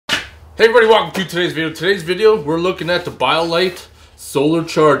Hey everybody, welcome to today's video. Today's video, we're looking at the BioLite solar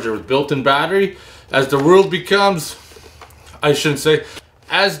charger with built-in battery. As the world becomes, as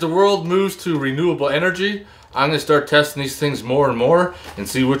the world moves to renewable energy, I'm going to start testing these things more and more and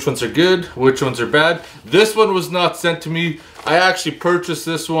see which ones are good, which ones are bad. This one was not sent to me. I actually purchased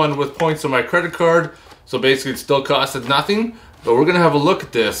this one with points on my credit card, so basically it still costed nothing, but we're going to have a look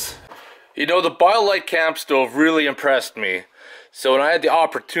at this. You know, the BioLite camp stove really impressed me. So when I had the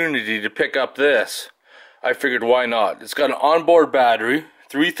opportunity to pick up this, I figured why not? It's got an onboard battery,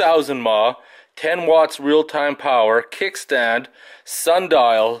 3000 mAh, 10 watts real-time power, kickstand,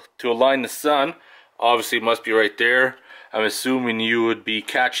 sundial to align the sun. Obviously it must be right there. I'm assuming you would be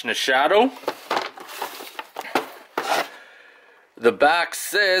catching a shadow. The back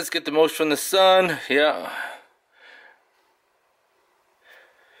says get the most from the sun. Yeah.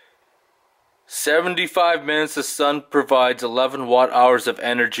 75 minutes, the sun provides 11 watt hours of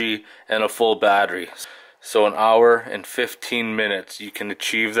energy and a full battery. So an hour and 15 minutes you can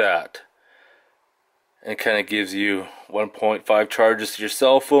achieve that. And it kind of gives you 1.5 charges to your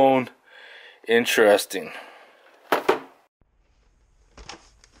cell phone. Interesting.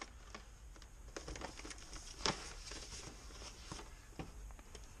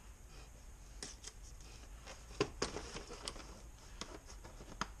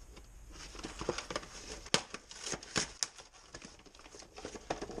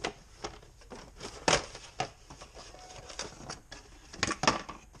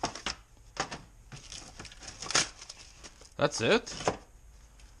 That's it?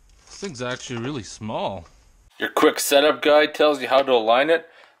 This thing's actually really small. Your quick setup guide tells you how to align it.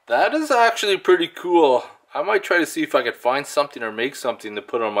 That is actually pretty cool. I might try to see if I could find something or make something to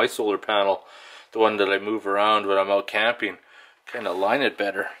put on my solar panel. The one that I move around when I'm out camping. Kind of align it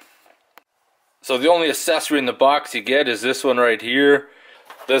better. So the only accessory in the box you get is this one right here.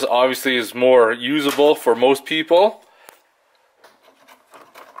 This obviously is more usable for most people.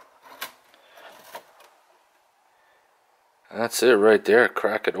 That's it right there,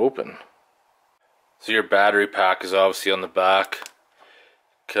 crack it open. So your battery pack is obviously on the back.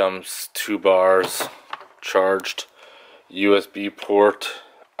 Comes 2 bars, charged, USB port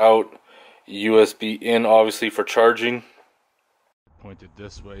out, USB in obviously for charging. Pointed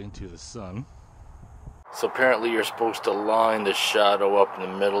this way into the sun. So apparently you're supposed to line the shadow up in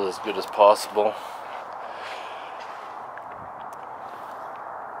the middle as good as possible.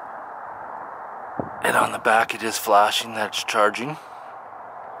 And on the back it is flashing that it's charging.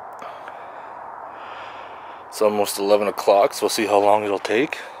 It's almost 11 o'clock, so we'll see how long it'll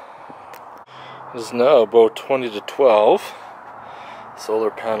take. It's now about 20 to 12.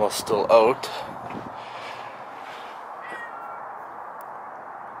 Solar panel's still out.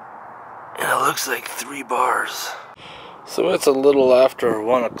 And it looks like 3 bars. So it's a little after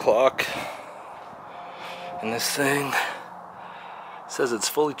 1 o'clock. And this thing says it's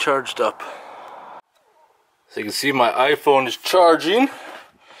fully charged up. So you can see my iPhone is charging,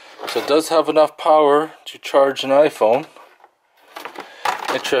 so it does have enough power to charge an iPhone.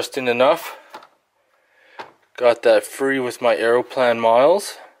 Interesting enough. Got that free with my Aeroplan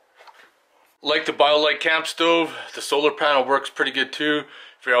miles. Like the BioLite camp stove, the solar panel works pretty good too.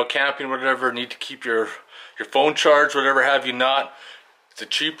 If you're out camping, whatever, need to keep your phone charged, whatever have you not. It's a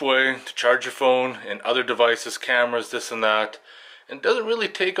cheap way to charge your phone and other devices, cameras, this and that. And it doesn't really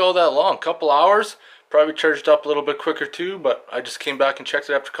take all that long, couple hours. Probably charged up a little bit quicker too, but I just came back and checked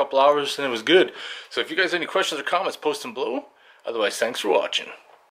it after a couple hours and it was good. So if you guys have any questions or comments, post them below. Otherwise, thanks for watching.